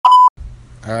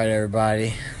All right,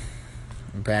 everybody.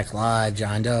 We're back live,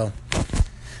 John Doe.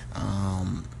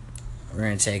 Um, we're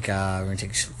gonna take a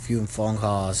few phone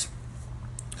calls.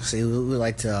 See, we would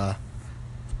like to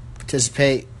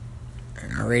participate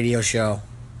in our radio show.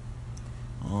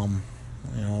 Um,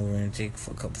 we're gonna take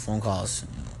a couple phone calls.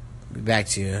 Be back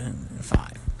to you in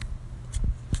 5.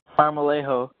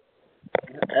 Marmolejo.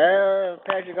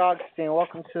 Patrick Augustine.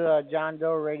 Welcome to John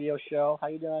Doe Radio Show. How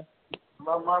you doing?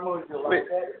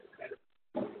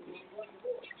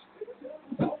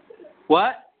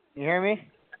 What? You hear me?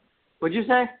 What'd you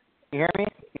say? You hear me?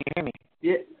 You hear me?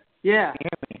 Yeah. Yeah. You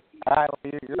hear me? Well,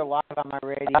 you're live on my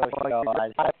radio show. I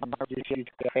just huge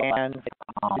fans.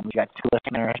 You got 2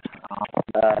 listeners.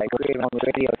 You're on the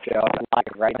radio show live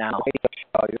right now.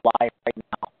 You're live right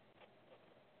now.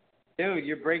 Dude,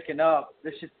 you're breaking up.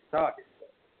 This shit sucks.